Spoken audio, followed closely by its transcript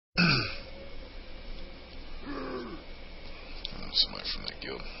Somebody from that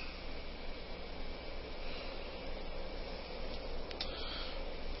guild.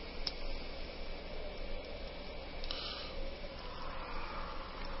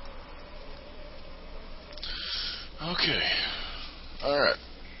 Okay. Alright.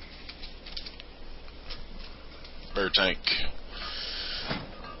 Bear tank.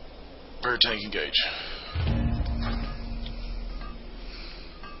 Bear tank engage.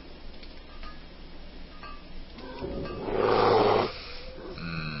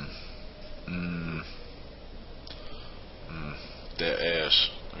 That ass.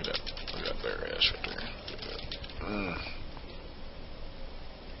 Look at that. Look at that bear ass right there. Look at that. Alright.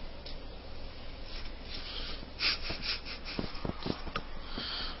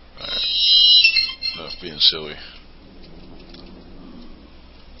 Enough being silly.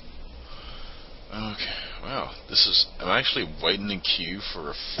 Okay. Wow. This is. I'm actually waiting in queue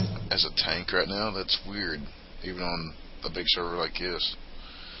for as a tank right now. That's weird. Even on a big server like this.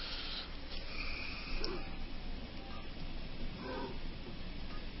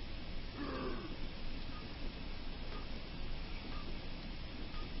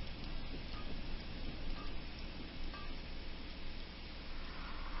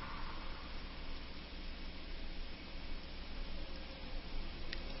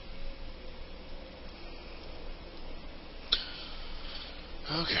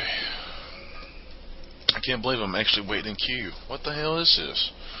 Okay. I can't believe I'm actually waiting in queue. What the hell is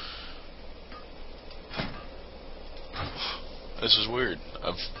this? This is weird.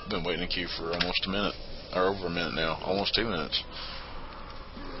 I've been waiting in queue for almost a minute. Or over a minute now. Almost 2 minutes.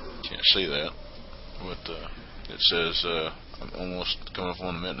 Can't see that. But it says I'm almost coming up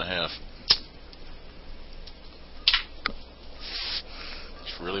on a minute and a half.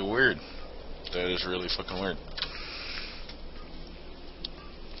 It's really weird. That is really fucking weird.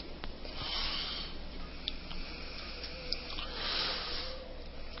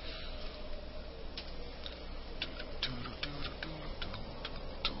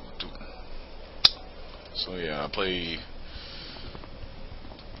 So yeah, I play.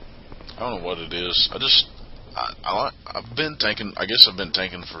 I don't know what it is. I've been tanking. I guess I've been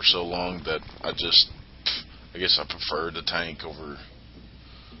tanking for so long that I guess I prefer to tank over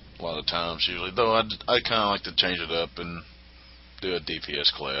a lot of times usually. Though I kind of like to change it up and do a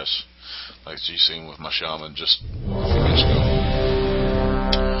DPS class, like you seen with my shaman just a few minutes ago.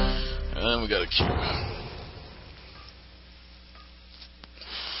 And we got a queue.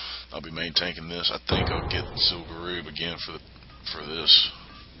 I'll be main tanking this. I think I'll get Silveroob again for this.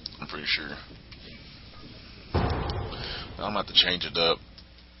 I'm pretty sure. I'm about to change it up.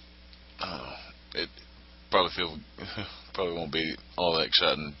 It probably won't be all that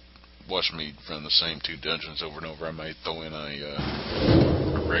exciting watching me run the same 2 dungeons over and over. I may throw in a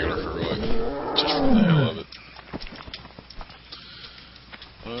regular heroic just for the hell of it.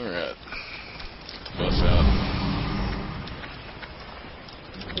 Alright. Get the buff out.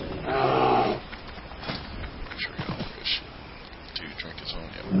 Make sure we got all this shit. 2 trinkets on,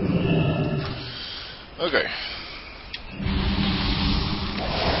 yep. Okay.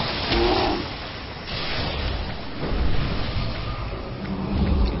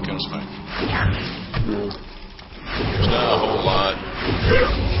 Here comes Mike. There's not a whole lot.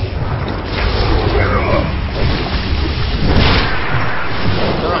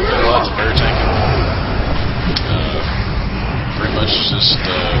 Not a whole lot to bear tanking. Pretty much just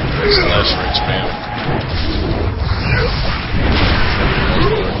last rate spam.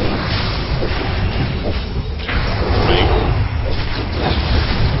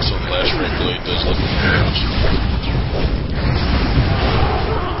 So the last rate really does look very much.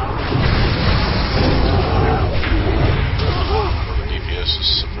 DPS is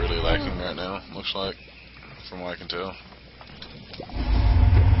severely lacking right now, looks like, from what I can tell.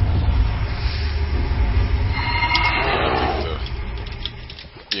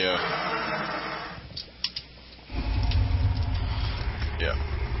 Yeah.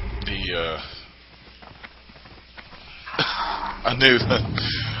 I knew the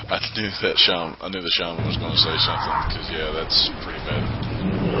shaman was going to say something, because yeah, that's pretty bad.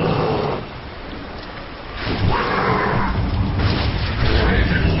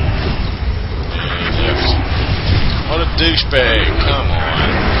 And he left. What a douchebag! Come on,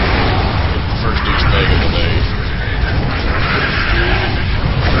 first douchebag of the day.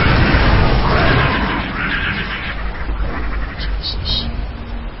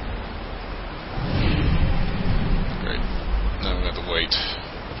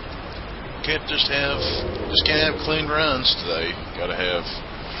 Can't have clean runs today. Gotta have.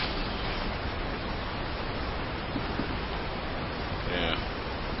 Yeah,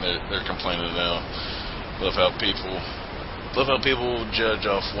 they're complaining now. Love how people Love how people judge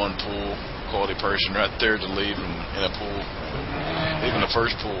off one pool, quality person right there to leave him in a pool, even the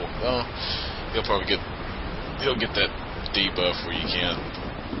first pool. Well, he'll get that debuff where you can't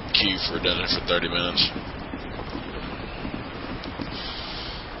queue for a dungeon for 30 minutes.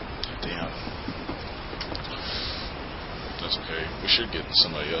 Damn. That's okay. We should get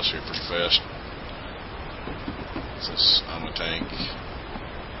somebody else here pretty fast. Since I'm a tank.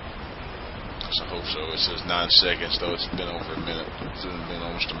 I hope so. It says 9 seconds, though it's been over a minute. It's been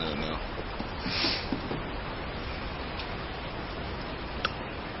almost a minute now.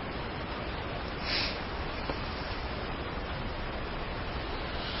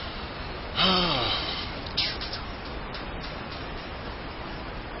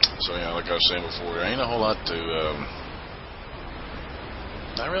 So yeah, like I was saying before, there ain't a whole lot to,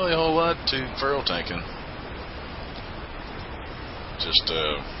 not really a whole lot to feral tanking. Just,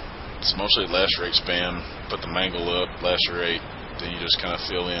 it's mostly lacerate spam, put the mangle up, lacerate, then you just kind of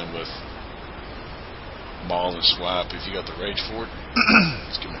fill in with maul and swipe if you got the rage for it.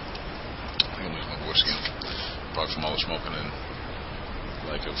 Excuse me. I think I'm losing my voice again. Probably from all the smoking and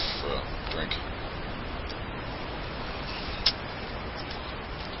lack of drink.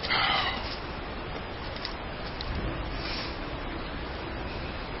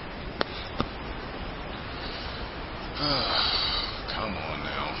 Come on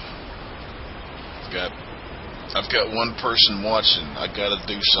now. I've got one person watching. I gotta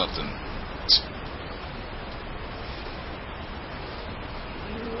do something. Let's see.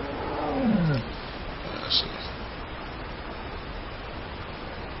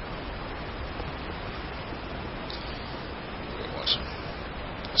 Watching.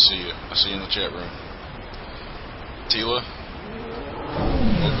 I see you in the chat room. Tila,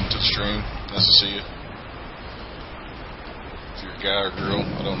 welcome to the stream. Nice to see you. If you're a guy or girl,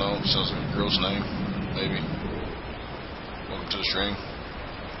 I don't know. Sounds like a girl's name, maybe. Welcome to the stream.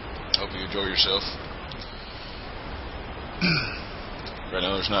 Hope you enjoy yourself. Right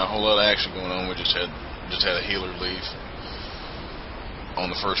now, there's not a whole lot of action going on. We just had a healer leave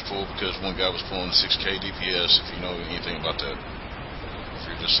on the first pull because one guy was pulling 6k DPS. If you know anything about that, if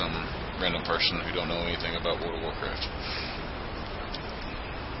you're just some random person who don't know anything about World of Warcraft,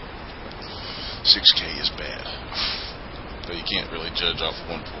 6k is bad, but you can't really judge off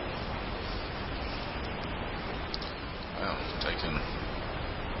one pull. Wow, taking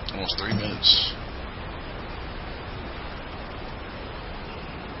almost 3 minutes.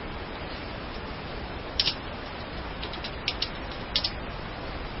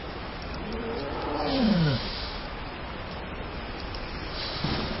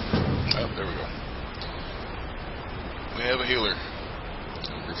 Oh, there we go. We have a healer.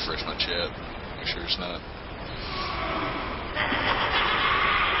 I'll refresh my chat. Make sure it's not.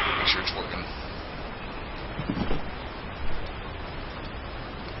 Make sure it's working.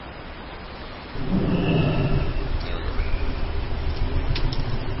 There we go.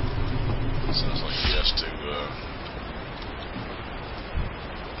 Sounds like he has to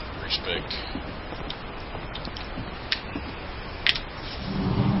respec.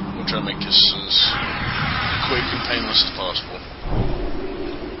 We'll try to make this as quick and painless as possible.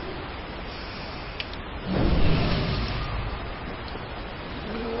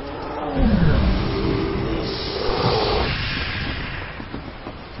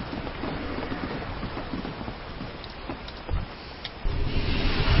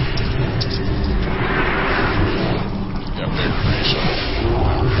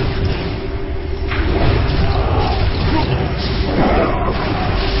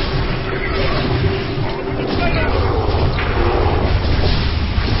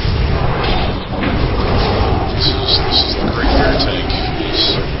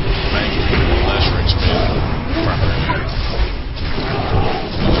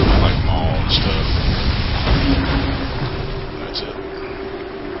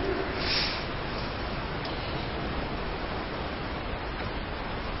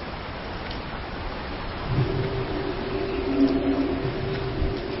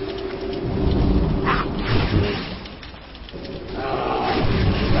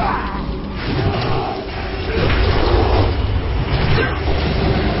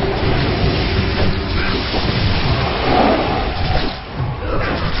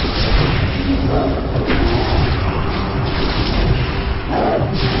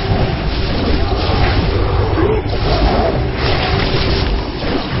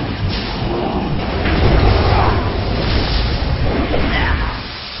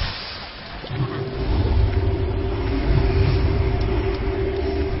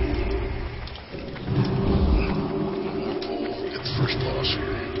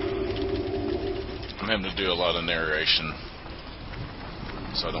 Having to do a lot of narration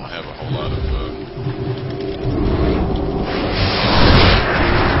so I don't have a whole lot of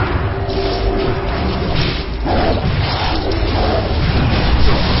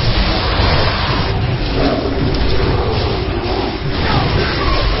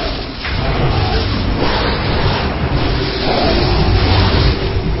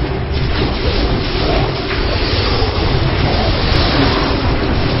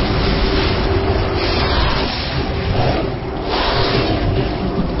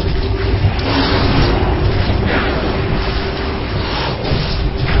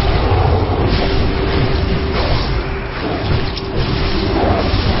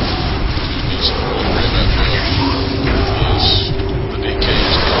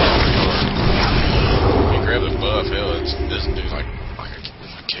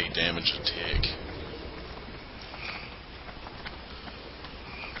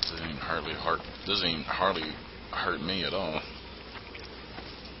doesn't even hardly hurt me at all.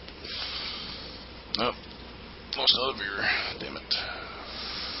 Nope. Lost another viewer. Damn it.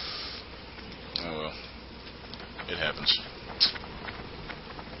 Oh well. It happens.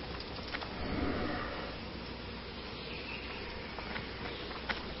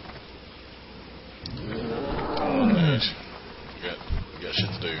 Come on, dude. We got shit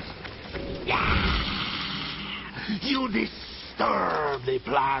to do. You disturb the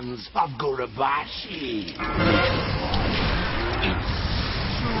plans of Gurubashi. It's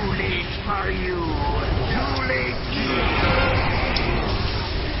too late for you. Too late.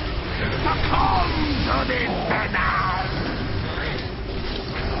 Succumb to the infernal.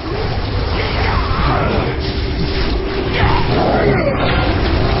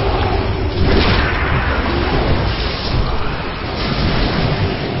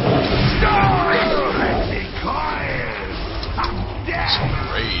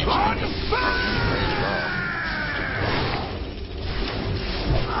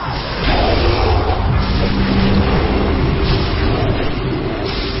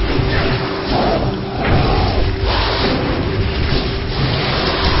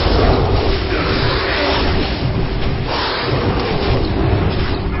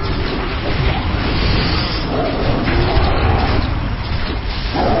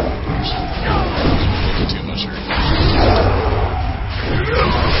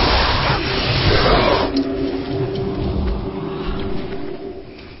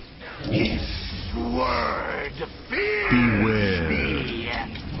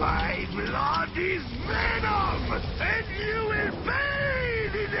 My blood is venom, and you will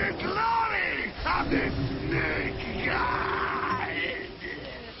bathe in the glory of the snake god.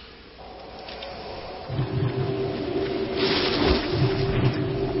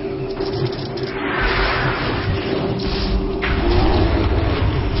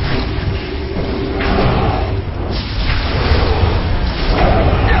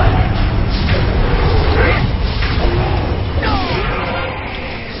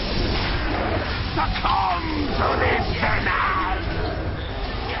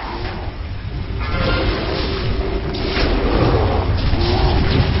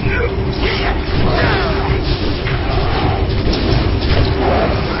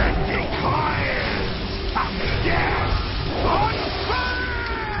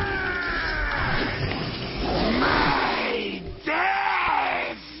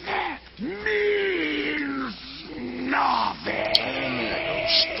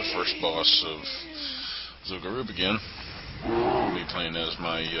 Boss of Zul'Gurub again. I'll be playing as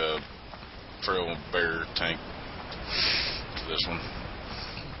my Trail Bear tank for this one.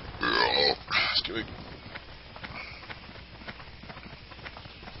 Excuse me.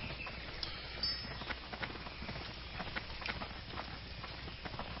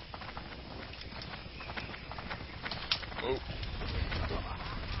 Oh.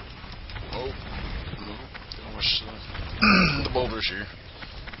 Oh. Don't wish the boulders here.